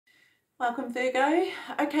Welcome, Virgo.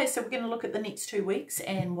 Okay, so we're going to look at the next 2 weeks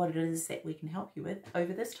and what it is that we can help you with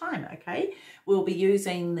over this time, okay? We'll be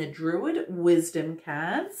using the Druid Wisdom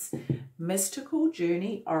cards, Mystical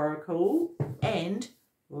Journey Oracle, and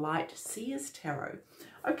Light Seers Tarot.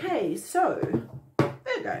 Okay, so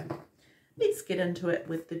Virgo, let's get into it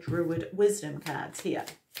with the Druid Wisdom cards here.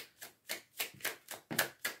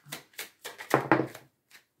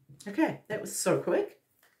 Okay, that was so quick.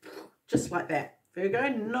 Just like that. Virgo,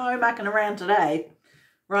 no mucking around today.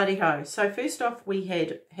 Righty-ho. So first off, we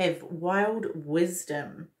have Wild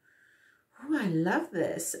Wisdom. Oh, I love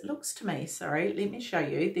this. It looks to me, sorry, let me show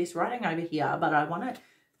you. There's writing over here, but I want to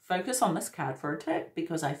focus on this card for a tick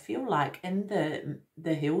because I feel like in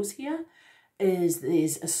the hills here there's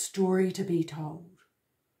a story to be told.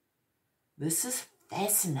 This is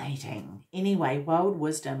fascinating. Anyway, Wild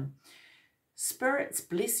Wisdom. Spirits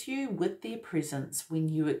bless you with their presence when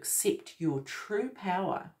you accept your true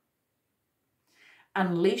power.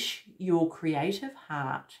 Unleash your creative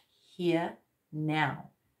heart here,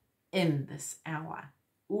 now, in this hour.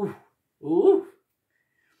 Ooh, ooh.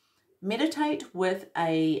 Meditate with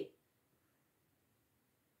a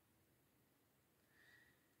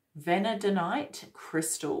vanadinite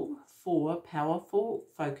crystal for powerful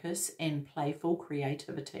focus and playful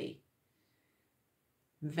creativity.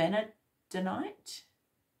 Vanadinite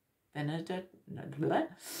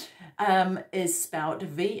is spelled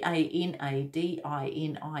V-A-N-A-D-I-N-I-T-E.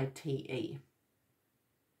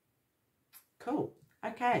 Cool.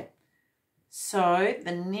 Okay. So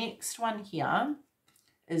the next one here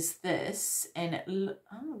is this, and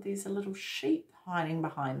there's a little sheep hiding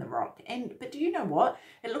behind the rock. But do you know what?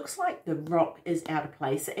 It looks like the rock is out of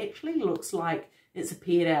place. It actually looks like it's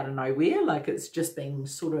appeared out of nowhere, like it's just been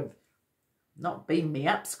sort of not beam me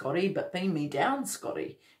up, Scotty, but beam me down,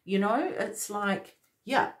 Scotty. You know, it's like,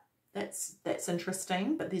 yeah, that's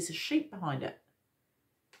interesting, but there's a sheep behind it.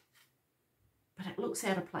 But it looks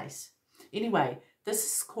out of place. Anyway, this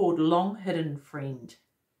is called Long Hidden Friend.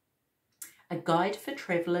 A guide for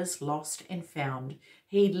travellers lost and found.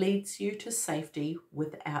 He leads you to safety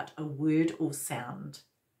without a word or sound.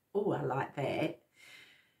 Oh, I like that.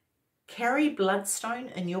 Carry bloodstone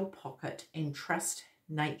in your pocket and trust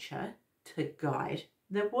nature to guide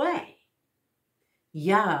the way.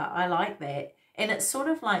 Yeah, I like that. And it's sort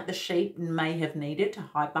of like the sheep may have needed to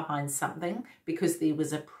hide behind something because there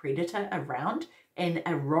was a predator around and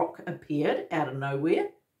a rock appeared out of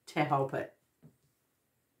nowhere to help it.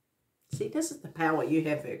 See, this is the power you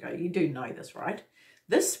have, Virgo. You do know this, right?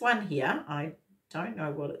 This one here, I don't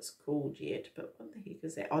know what it's called yet, but what the heck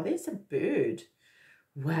is that? Oh, there's a bird.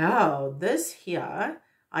 Wow, this here,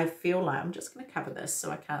 I feel like, I'm just going to cover this so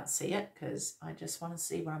I can't see it because I just want to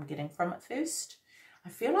see where I'm getting from it first. I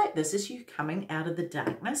feel like this is you coming out of the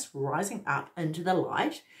darkness, rising up into the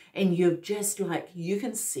light, and you've just like, you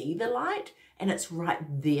can see the light and it's right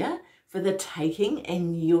there for the taking,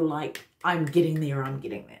 and you're like, I'm getting there, I'm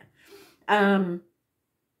getting there.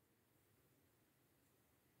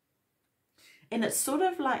 And it's sort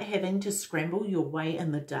of like having to scramble your way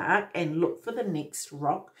in the dark and look for the next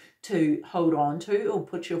rock to hold on to or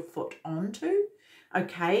put your foot onto.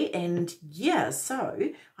 Okay, and yeah, so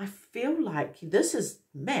I feel like this is,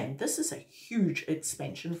 man, this is a huge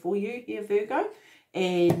expansion for you here, Virgo.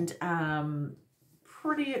 And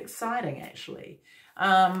pretty exciting, actually.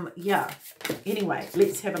 Yeah, anyway,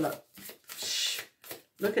 let's have a look.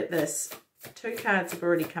 Look at this. 2 cards have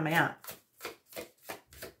already come out.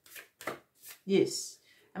 Yes.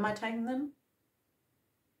 Am I taking them?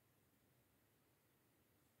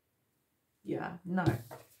 Yeah, no,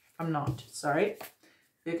 I'm not. Sorry.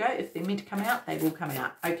 Virgo, if they're meant to come out, they will come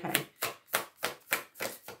out. Okay.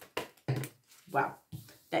 Well,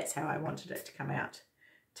 that's how I wanted it to come out.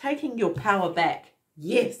 Taking your power back.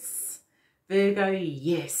 Yes. Virgo,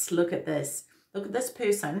 yes. Look at this. Look at this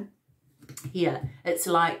person here. It's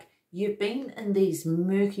like you've been in these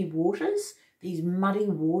murky waters, these muddy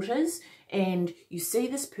waters, and you see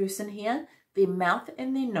this person here, their mouth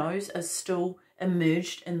and their nose are still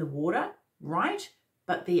immersed in the water, right?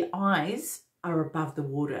 But their eyes are above the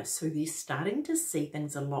water. So they're starting to see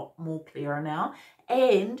things a lot more clearer now.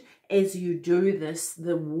 And as you do this,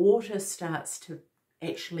 the water starts to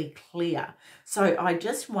actually clear. So I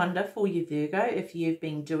just wonder for you, Virgo, if you've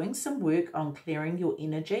been doing some work on clearing your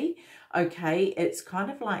energy, okay, it's kind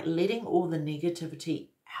of like letting all the negativity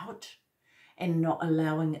out and not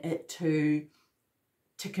allowing it to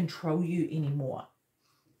control you anymore.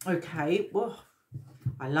 Okay, well,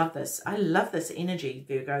 I love this. I love this energy,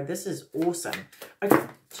 Virgo. This is awesome. Okay,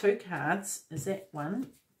 2 cards. Is that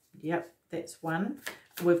one? Yep, that's one.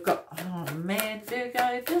 We've got, oh man,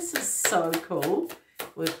 Virgo, this is so cool.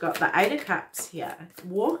 we've got the Eight of Cups here.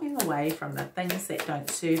 Walking away from the things that don't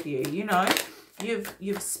serve you. You know,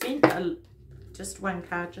 you've spent just one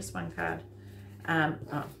card.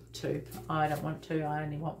 Oh, two. I don't want two. I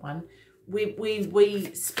only want one.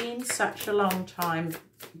 We spend such a long time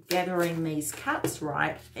gathering these cups,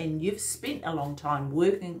 right? And you've spent a long time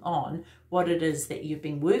working on what it is that you've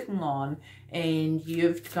been working on, and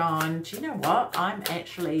you've gone, do you know what? I'm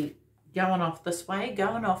actually going off this way,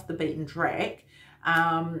 going off the beaten track,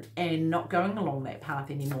 and not going along that path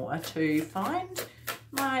anymore to find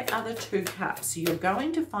my other two cups. So you're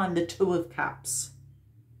going to find the Two of Cups,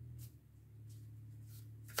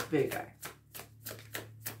 Virgo.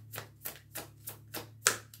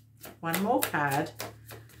 One more card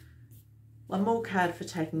for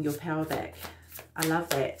taking your power back. I love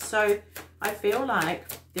that. So I feel like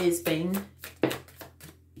there's been,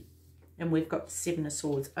 and we've got the Seven of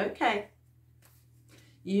Swords. Okay.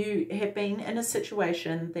 You have been in a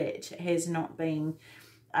situation that has not been,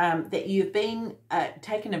 that you've been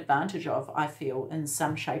taken advantage of, I feel, in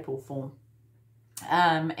some shape or form,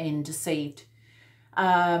 and deceived.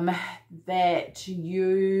 That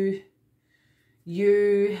you,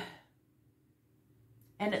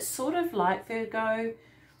 and it's sort of like, Virgo,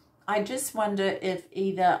 I just wonder if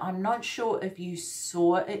either, I'm not sure if you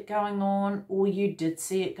saw it going on or you did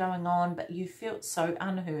see it going on, but you felt so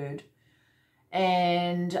unheard.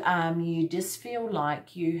 And you just feel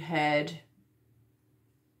like you had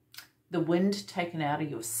the wind taken out of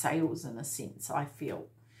your sails, in a sense, I feel.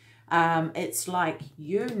 It's like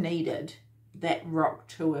you needed that rock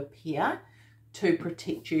to appear to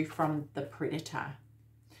protect you from the predator.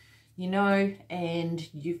 You know, and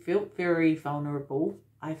you felt very vulnerable.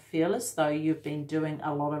 I feel as though you've been doing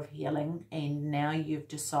a lot of healing, and now you've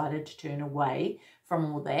decided to turn away from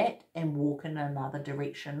all that and walk in another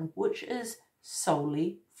direction, which is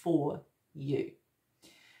solely for you.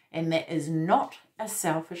 And that is not a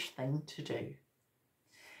selfish thing to do.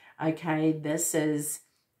 Okay, this is,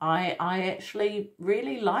 I actually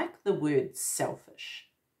really like the word selfish.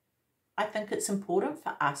 I think it's important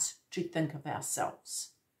for us to think of ourselves.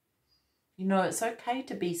 You know, it's okay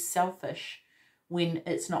to be selfish when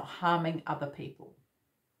it's not harming other people.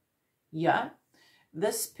 Yeah,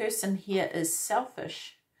 this person here is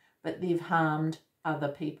selfish, but they've harmed other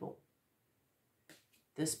people.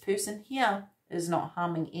 This person here is not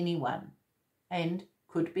harming anyone and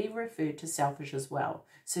could be referred to selfish as well.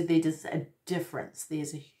 So there's a difference.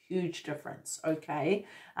 There's a huge difference, okay?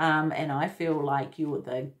 And I feel like you're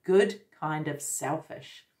the good kind of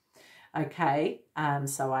selfish. Okay,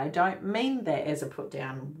 so I don't mean that as a put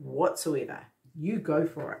down whatsoever. You go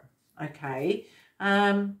for it, okay?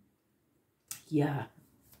 Yeah.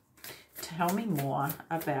 Tell me more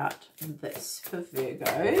about this for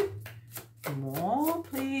Virgo. More,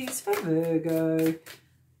 please, for Virgo.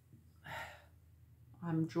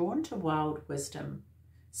 I'm drawn to wild wisdom.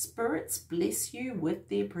 Spirits bless you with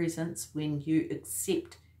their presence when you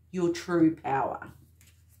accept your true power.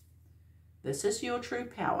 This is your true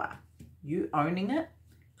power. You owning it,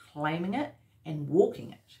 claiming it, and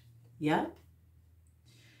walking it. Yeah?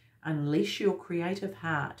 Unleash your creative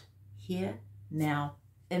heart here, now,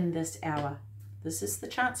 in this hour. This is the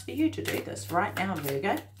chance for you to do this right now,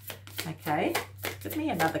 Virgo. Okay? Give me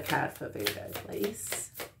another card for Virgo, please.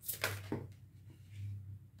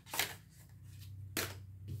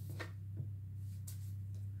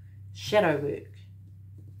 Shadow work.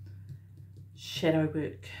 Shadow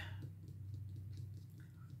work.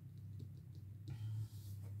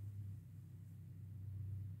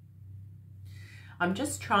 I'm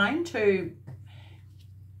just trying to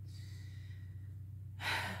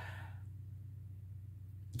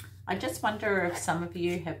I just wonder if some of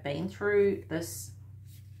you have been through this,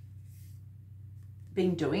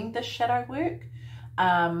 been doing this shadow work.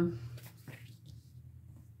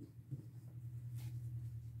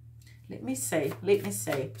 Let me see.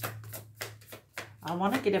 I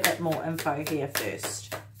want to get a bit more info here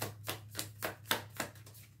first.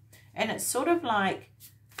 And it's sort of like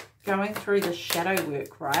going through the shadow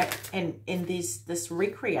work, right? And there's this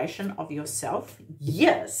recreation of yourself.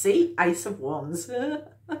 Yeah, see? Ace of Wands.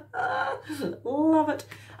 Love it.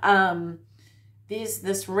 There's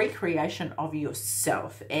this recreation of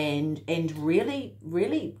yourself and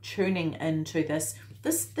really tuning into this.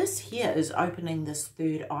 This here is opening this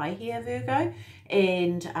third eye here, Virgo.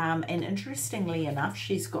 And interestingly enough,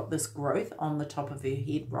 she's got this growth on the top of her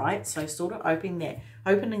head, right? So sort of opening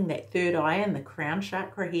that third eye and the crown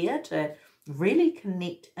chakra here to really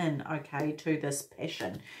connect in, okay, to this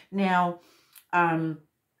passion. Now,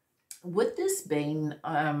 with this being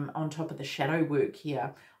on top of the shadow work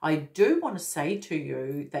here, I do want to say to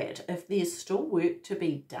you that if there's still work to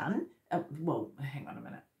be done, well, hang on a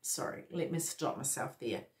minute. Sorry, let me stop myself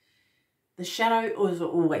there. The shadow is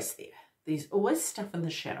always there. There's always stuff in the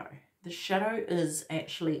shadow. The shadow is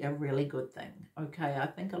actually a really good thing, okay? I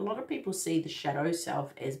think a lot of people see the shadow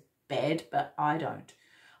self as bad, but I don't.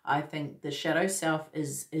 I think the shadow self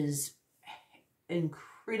is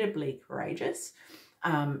incredibly courageous.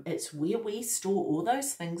 It's where we store all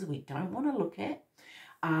those things we don't want to look at.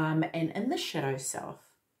 And in the shadow self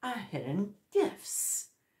are hidden gifts,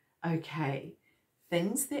 okay?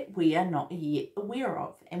 Things that we are not yet aware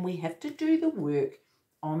of. And we have to do the work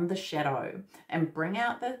on the shadow and bring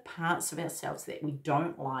out the parts of ourselves that we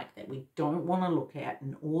don't like, that we don't want to look at,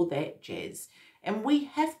 and all that jazz. And we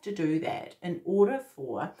have to do that in order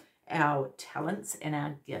for our talents and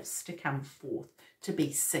our gifts to come forth, to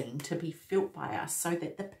be seen, to be felt by us, so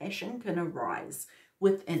that the passion can arise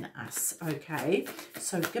within us, okay?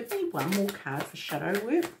 So give me one more card for shadow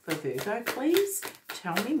work for Virgo, please.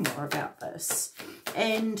 Tell me more about this.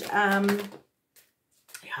 And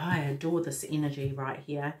I adore this energy right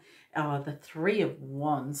here. The Three of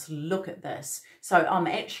Wands, look at this. So I'm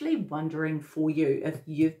actually wondering for you if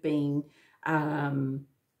you've been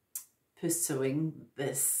pursuing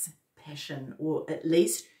this passion, or at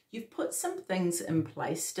least you've put some things in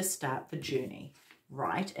place to start the journey,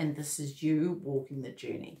 right? And this is you walking the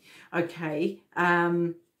journey, okay?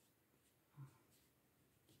 And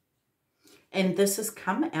this has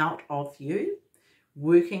come out of you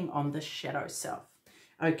working on the shadow self,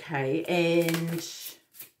 okay? And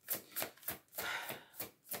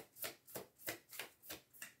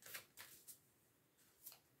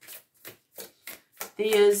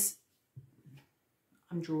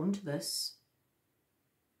I'm drawn to this.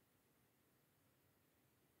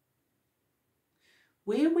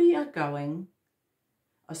 Where we are going,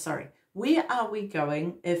 where are we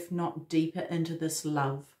going if not deeper into this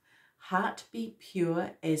love? Heart be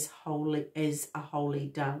pure as holy as a holy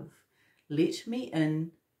dove. Let me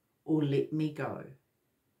in or let me go.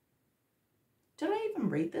 Did I even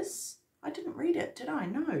read this? I didn't read it, did I?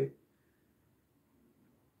 No.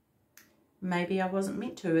 Maybe I wasn't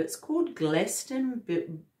meant to. It's called Glastonbury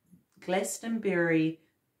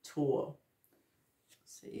Tour.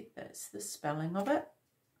 See, that's the spelling of it.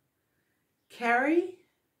 Carry.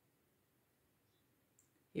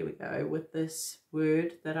 Here we go with this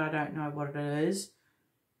word that I don't know what it is.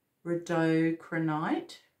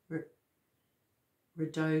 Rhodocronite.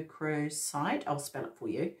 Rhodochrosite. I'll spell it for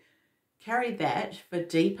you. Carry that for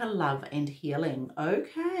deeper love and healing.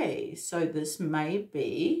 Okay, so this may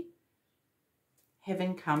be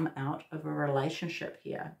having come out of a relationship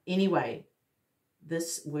here. Anyway,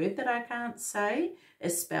 this word that I can't say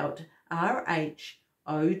is spelled RHODOCHROSITE.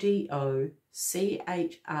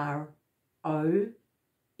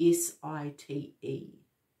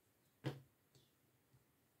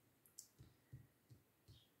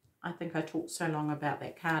 I think I talked so long about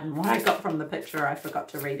that card, and what I got from the picture, I forgot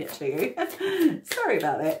to read it to you. Sorry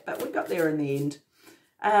about that, but we got there in the end.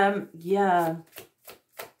 Yeah.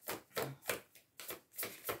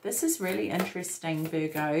 This is really interesting,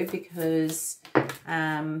 Virgo, because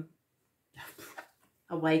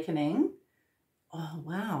awakening. Oh,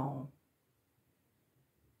 wow.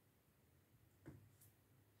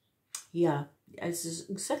 Yeah, this is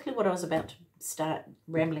exactly what I was about to start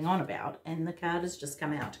rambling on about, and the card has just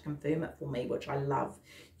come out to confirm it for me, which I love.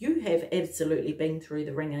 You have absolutely been through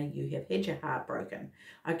the ringer. You have had your heart broken,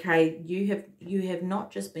 okay? You have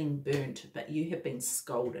not just been burnt, but you have been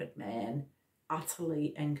scolded, man.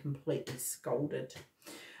 Utterly and completely scolded.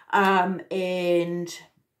 But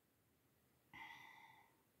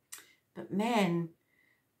man,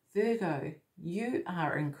 Virgo, you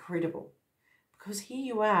are incredible, because here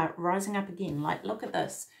you are rising up again. Like, look at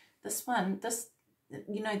this. This one, this,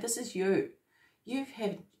 you know, this is you. You've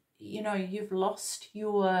had, you know, you've lost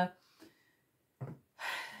your,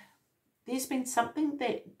 there's been something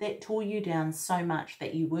that tore you down so much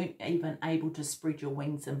that you weren't even able to spread your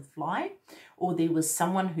wings and fly, or there was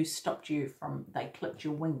someone who stopped you from, they clipped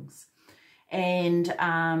your wings. And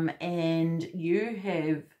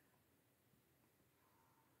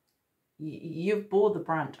you've bore the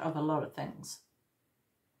brunt of a lot of things.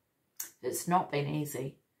 It's not been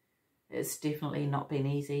easy. It's definitely not been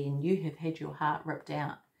easy, and you have had your heart ripped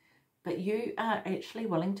out. But you are actually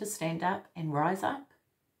willing to stand up and rise up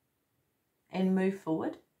and move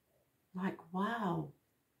forward. Like, wow.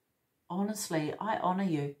 Honestly, I honor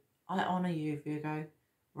you. I honor you, Virgo,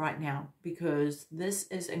 right now, because this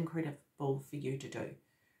is incredible for you to do.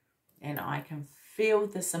 And I can feel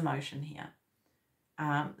this emotion here.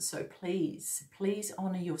 So please, please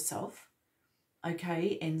honor yourself,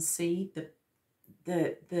 okay, and see the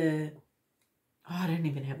oh, I don't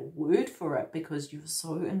even have a word for it, because you're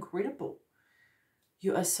so incredible.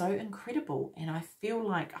 You are so incredible, and I feel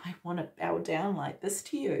like I want to bow down like this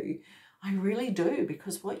to you. I really do,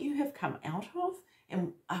 because what you have come out of,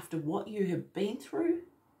 and after what you have been through,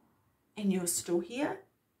 and you're still here,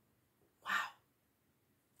 wow.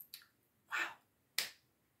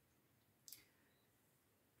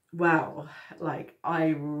 Wow, like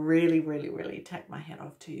I really, really, really take my hat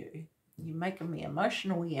off to you. You're making me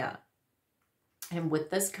emotional here. And with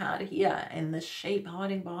this card here and this sheep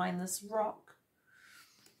hiding behind this rock,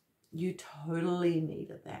 you totally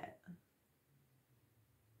needed that.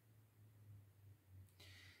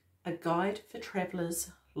 A guide for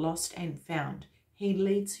travelers lost and found. He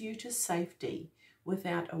leads you to safety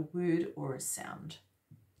without a word or a sound.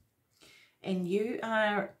 And you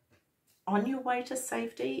are on your way to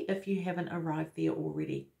safety if you haven't arrived there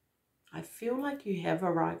already. I feel like you have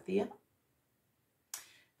arrived there,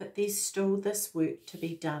 but there's still this work to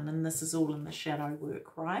be done, and this is all in the shadow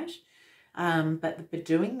work, right? But by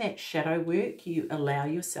doing that shadow work, you allow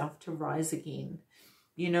yourself to rise again.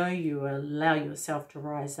 You know, you allow yourself to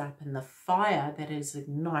rise up, and the fire that is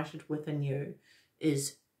ignited within you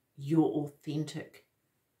is your authentic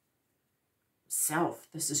self.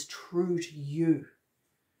 This is true to you.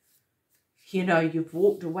 You know, you've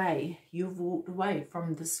walked away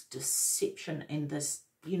from this deception and this,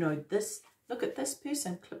 you know, this, look at this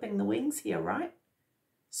person clipping the wings here, right?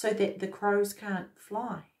 So that the crows can't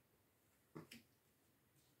fly.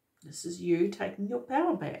 This is you taking your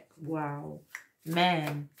power back. Wow.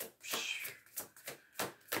 Man.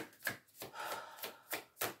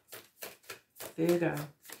 Virgo.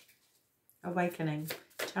 Awakening.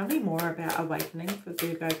 Tell me more about awakening for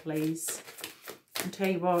Virgo, please. I'll tell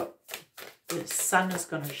you what, the sun is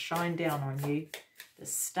going to shine down on you. The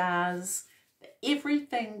stars,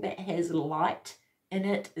 everything that has light in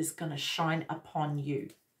it is going to shine upon you.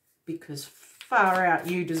 Because far out,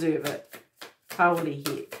 you deserve it. Holy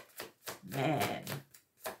heck. Man.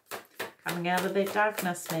 Coming out of that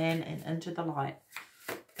darkness, man, and into the light.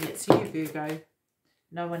 That's you, Virgo.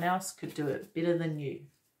 No one else could do it better than you.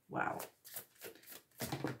 Wow.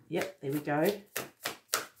 Yep, there we go.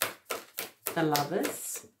 The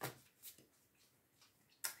Lovers.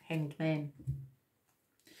 Hanged Man.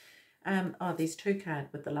 Oh, there's two cards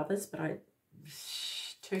with the Lovers, but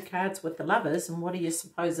two cards with the Lovers, and what do you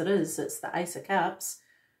suppose it is? It's the Ace of Cups.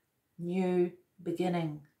 New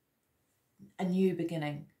beginning. A new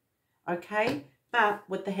beginning. Okay? But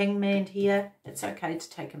with the Hangman here, it's okay to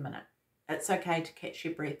take a minute. It's okay to catch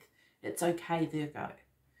your breath. It's okay, Virgo.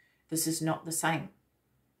 This is not the same.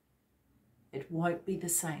 It won't be the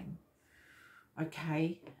same.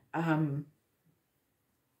 Okay?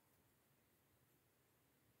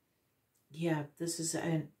 Yeah, this is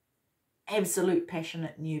an absolute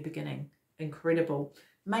passionate new beginning. Incredible.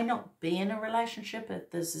 May not be in a relationship,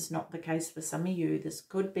 if this is not the case for some of you. This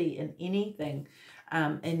could be in anything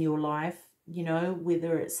in your life, you know,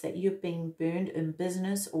 whether it's that you've been burned in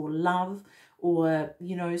business or love, or,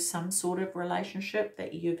 you know, some sort of relationship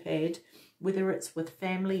that you've had, whether it's with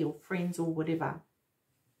family or friends or whatever.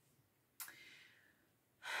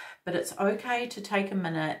 But it's okay to take a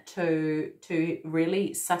minute to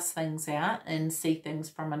really suss things out and see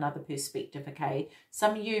things from another perspective, okay?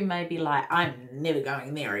 Some of you may be like, I'm never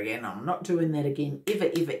going there again. I'm not doing that again,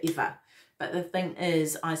 ever, ever, ever. But the thing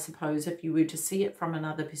is, I suppose, if you were to see it from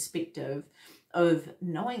another perspective of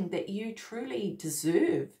knowing that you truly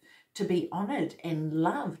deserve to be honoured and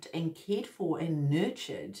loved and cared for and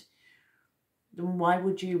nurtured, then why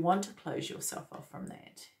would you want to close yourself off from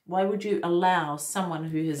that? Why would you allow someone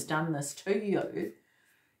who has done this to you,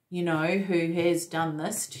 you know, who has done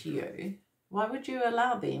this to you, why would you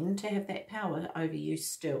allow them to have that power over you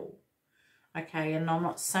still? Okay, and I'm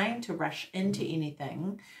not saying to rush into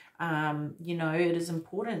anything. You know, it is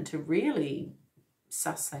important to really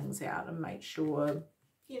suss things out and make sure,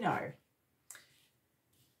 you know,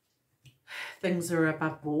 things are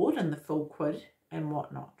above board and the full quid and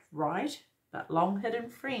whatnot, right? But long hidden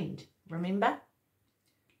friend, remember?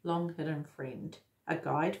 Long hidden friend, a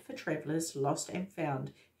guide for travellers lost and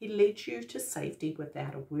found. He leads you to safety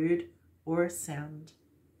without a word or a sound.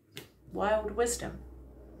 Wild wisdom.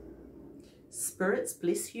 Spirits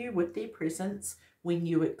bless you with their presence when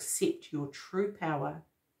you accept your true power.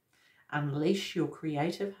 Unleash your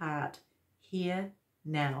creative heart here,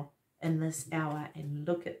 now, in this hour. And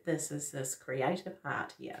look at this as this creative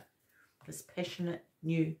heart here. This passionate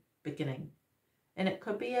new beginning. And it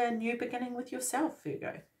could be a new beginning with yourself,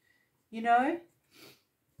 Virgo. You know,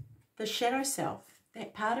 the shadow self,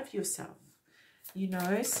 that part of yourself, you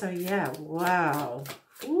know. So yeah, wow.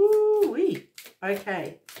 Ooh-wee.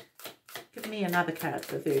 Okay, give me another card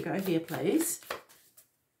for Virgo here, please.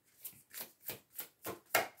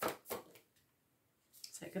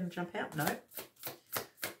 Is that going to jump out? No.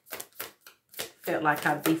 Felt like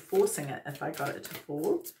I'd be forcing it if I got it to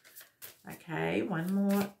fall. Okay, one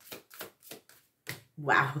more.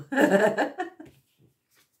 Wow.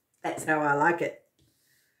 That's how I like it.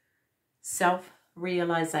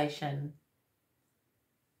 Self-realization.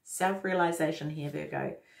 Self-realization here,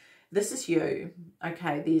 Virgo. This is you.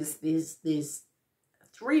 Okay, there's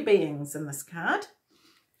three beings in this card.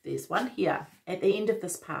 There's one here at the end of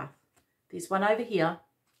this path. There's one over here,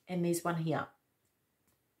 and there's one here.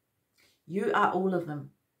 You are all of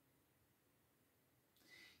them.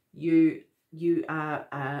 You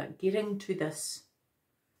are getting to this,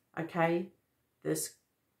 okay? This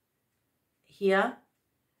here,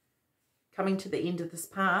 coming to the end of this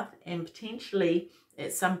path, and potentially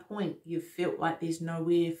at some point you felt like there's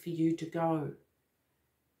nowhere for you to go.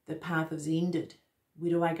 The path has ended.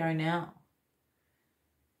 Where do I go now?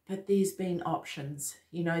 But there's been options.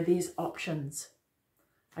 You know, there's options,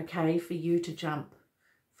 okay, for you to jump.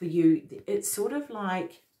 For you, it's sort of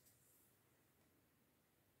like,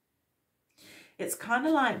 it's kind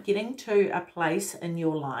of like getting to a place in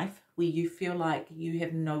your life where you feel like you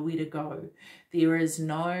have nowhere to go. There is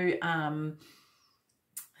no,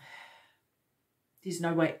 there's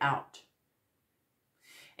no way out.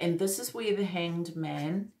 And this is where the Hanged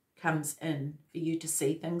Man comes in, for you to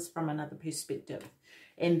see things from another perspective.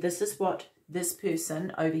 And this is what this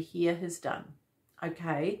person over here has done.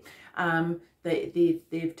 Okay,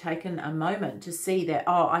 they've taken a moment to see that,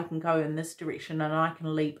 oh, I can go in this direction and I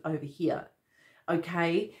can leap over here.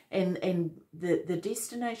 Okay, and the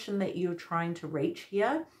destination that you're trying to reach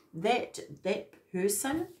here, that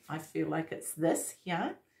person, I feel like it's this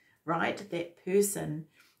here, right? That person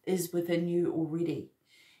is within you already.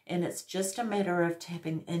 And it's just a matter of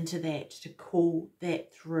tapping into that to call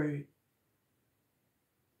that through,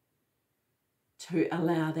 to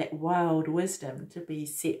allow that wild wisdom to be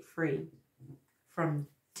set free from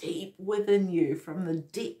deep within you, from the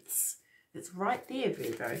depths. It's right there,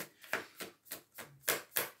 Virgo.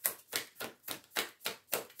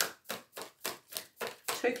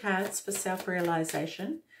 Two cards for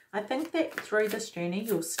self-realization. I think that through this journey,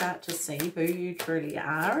 you'll start to see who you truly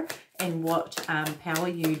are and what power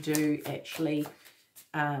you do actually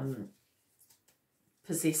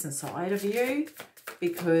possess inside of you,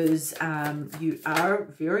 because you are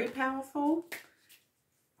very powerful.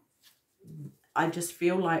 I just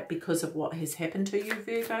feel like because of what has happened to you,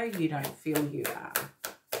 Virgo, you don't feel you are.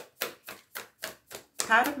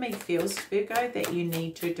 Part of me feels, Virgo, that you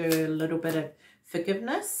need to do a little bit of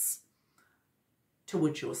forgiveness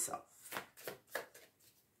towards yourself.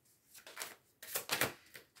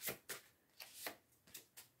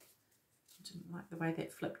 Didn't like the way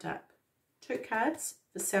that flipped up. Two cards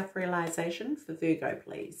for self-realization for Virgo,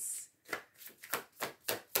 please.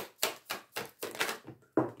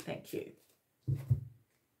 Thank you.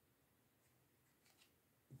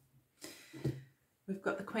 We've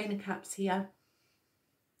got the Queen of Cups here.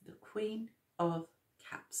 The Queen of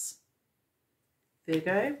Cups.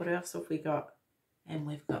 Virgo, what else have we got? And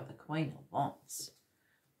we've got the Queen of Wands.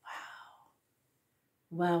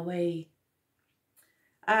 Wow. Wowee.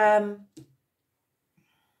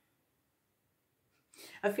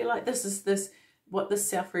 I feel like this is what this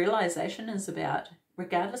self-realization is about,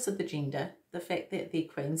 regardless of the gender, the fact that they're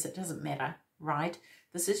queens, it doesn't matter, right?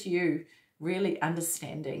 This is you really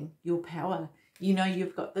understanding your power. You know,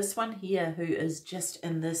 you've got this one here who is just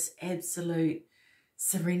in this absolute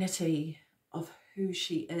serenity of who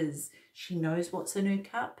she is. She knows what's in her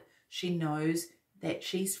cup. She knows that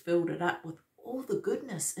she's filled it up with all the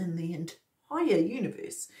goodness in the entire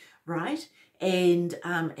universe, right? And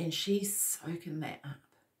she's soaking that up.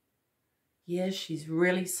 Yeah, she's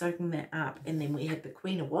really soaking that up. And then we have the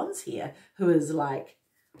Queen of Wands here, who is like,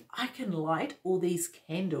 I can light all these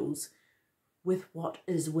candles with what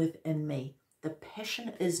is within me. The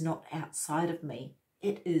passion is not outside of me.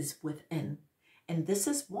 It is within. And this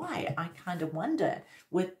is why I kind of wonder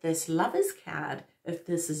with this Lovers card, if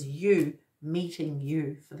this is you meeting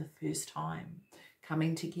you for the first time,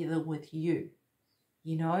 coming together with you,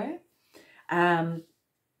 you know? And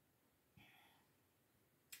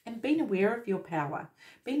being aware of your power,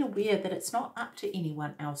 being aware that it's not up to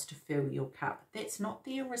anyone else to fill your cup. That's not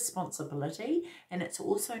their responsibility, and it's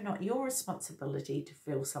also not your responsibility to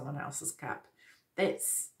fill someone else's cup.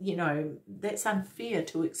 That's, you know, that's unfair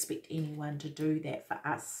to expect anyone to do that for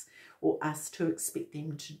us, or us to expect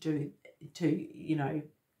them to do, you know,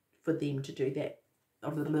 for them to do that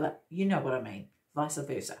You know what I mean, vice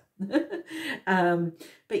versa.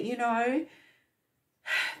 But you know,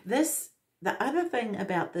 the other thing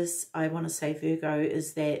about this, I want to say, Virgo,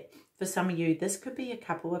 is that for some of you, this could be a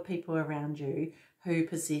couple of people around you who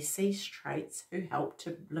possess these traits, who help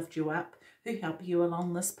to lift you up, who help you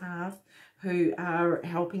along this path, who are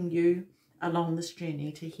helping you along this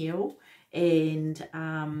journey to heal. And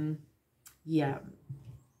yeah,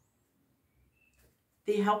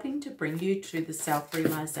 they're helping to bring you to the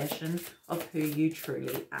self-realization of who you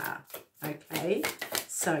truly are. Okay,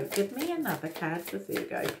 so give me another card for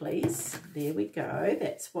Virgo, please. There we go.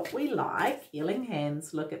 That's what we like. Healing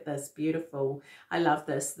hands. Look at this. Beautiful. I love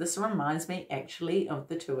this. This reminds me actually of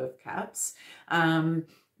the Two of Cups.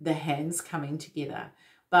 The hands coming together.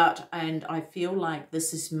 And I feel like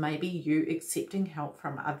this is maybe you accepting help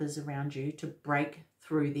from others around you to break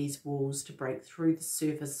through these walls, to break through the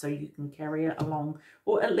surface so you can carry it along,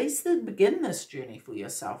 or at least to begin this journey for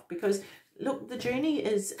yourself. Because look, the journey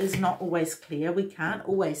is not always clear. We can't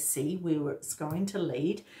always see where it's going to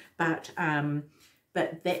lead, but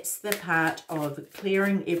that's the part of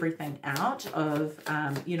clearing everything out, of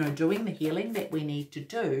you know, doing the healing that we need to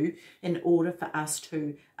do in order for us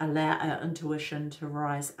to allow our intuition to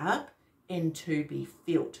rise up and to be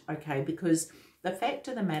felt. Okay, because the fact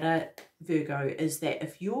of the matter, Virgo, is that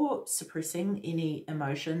if you're suppressing any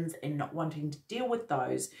emotions and not wanting to deal with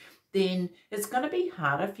those, then it's going to be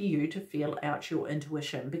harder for you to feel out your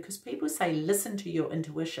intuition, because people say listen to your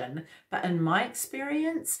intuition, but in my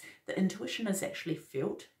experience, the intuition is actually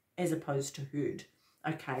felt as opposed to heard.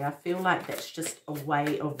 Okay, I feel like that's just a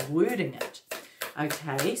way of wording it.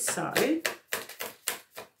 Okay, so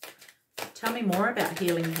tell me more about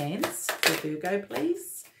healing hands for Virgo,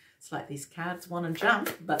 please. It's like these cards want to jump,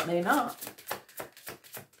 but they're not.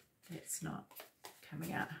 That's not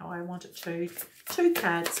coming out how I want it to. 2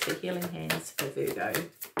 cards for healing hands for Virgo.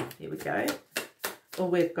 There we go. Well,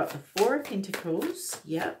 we've got the 4 of Pentacles.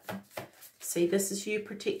 Yep. See, this is you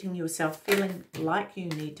protecting yourself, feeling like you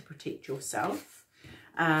need to protect yourself.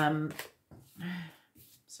 Sorry,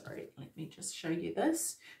 let me just show you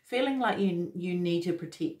this. Feeling like you need to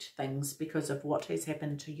protect things because of what has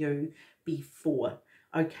happened to you before.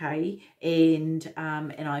 Okay, and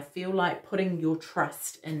I feel like putting your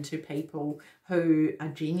trust into people who are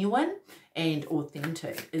genuine and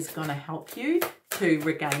authentic is going to help you to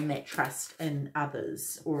regain that trust in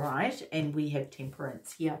others. All right, and we have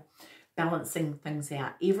Temperance here, balancing things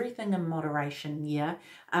out, everything in moderation. Yeah,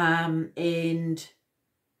 and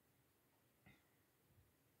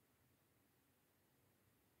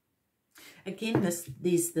again,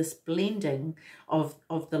 there's this blending of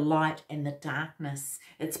the light and the darkness.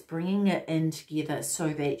 It's bringing it in together so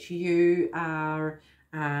that you are,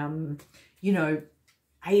 you know,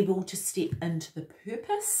 able to step into the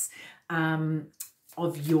purpose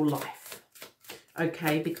of your life.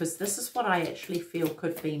 Okay, because this is what I actually feel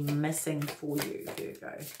could be missing for you,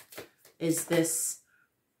 Virgo, is this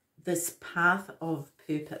path of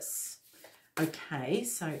purpose. Okay,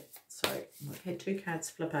 so we've had 2 cards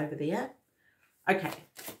flip over there. Okay,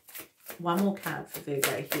 one more card for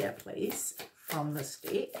Virgo here, please, from this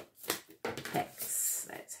deck.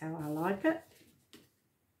 That's how I like it.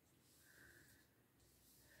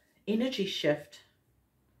 Energy shift.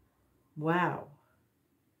 Wow.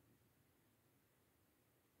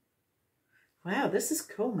 Wow, this is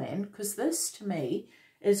cool, man, because this, to me,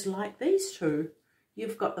 is like these two.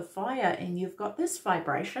 You've got the fire and you've got this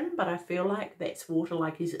vibration, but I feel like that's water,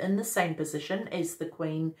 like he's in the same position as the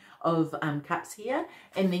Queen of Cups here.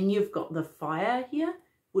 And then you've got the fire here,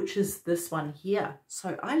 which is this one here.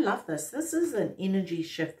 So I love this. This is an energy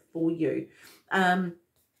shift for you. And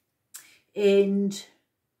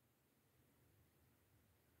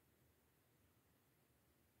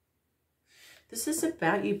this is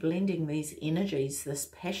about you blending these energies, this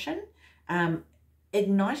passion,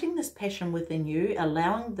 igniting this passion within you,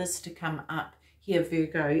 allowing this to come up here,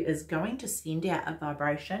 Virgo, is going to send out a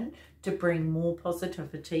vibration to bring more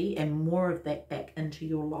positivity and more of that back into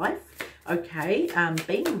your life. Okay,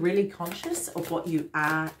 being really conscious of what you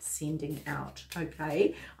are sending out.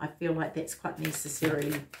 Okay, I feel like that's quite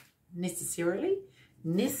necessary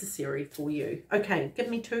for you. Okay, give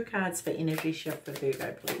me 2 cards for energy shift for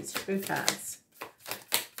Virgo, please. 2 cards.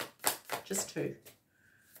 Just 2.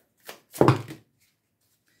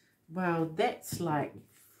 Well, that's like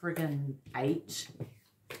friggin' 8.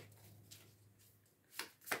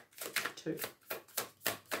 2.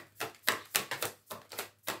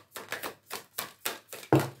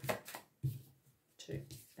 2.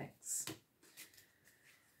 Thanks.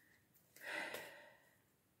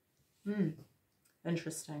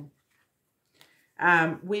 Interesting.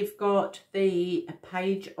 We've got the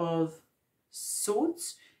Page of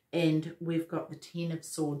Swords, and we've got the 10 of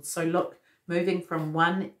Swords. So look, moving from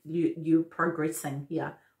one, you're progressing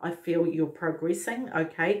here. I feel you're progressing,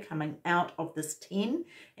 okay, coming out of this 10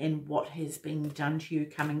 and what has been done to you,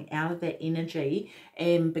 coming out of that energy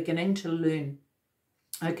and beginning to learn.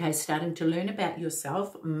 Okay, starting to learn about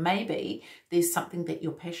yourself. Maybe there's something that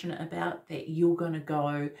you're passionate about that you're going to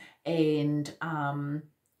go and,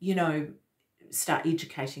 you know, start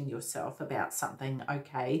educating yourself about something,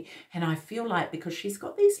 okay? And I feel like because she's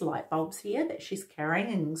got these light bulbs here that she's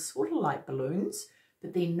carrying, sort of like balloons,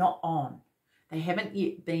 but they're not on. They haven't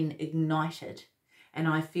yet been ignited. And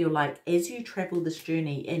I feel like as you travel this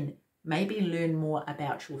journey and maybe learn more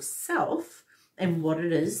about yourself and what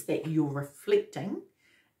it is that you're reflecting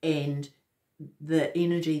and the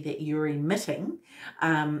energy that you're emitting,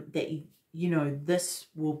 that you know, this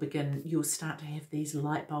will begin, you'll start to have these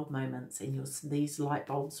light bulb moments, and these light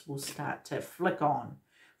bulbs will start to flick on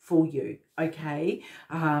for you, okay?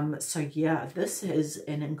 So yeah, this is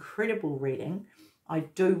an incredible reading. I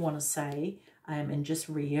do want to say and just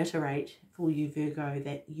reiterate for you, Virgo,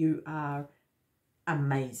 that you are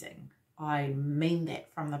amazing. I mean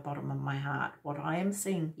that from the bottom of my heart. What I am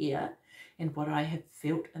seeing here and what I have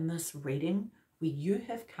felt in this reading, where you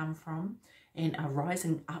have come from and are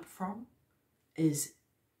rising up from, is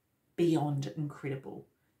beyond incredible.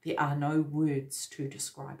 There are no words to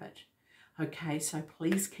describe it. Okay, so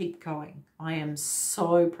please keep going. I am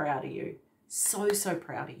so proud of you. So, so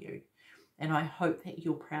proud of you. And I hope that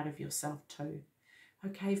you're proud of yourself too.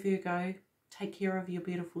 Okay, Virgo, take care of your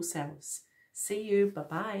beautiful selves. See you.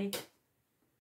 Bye-bye.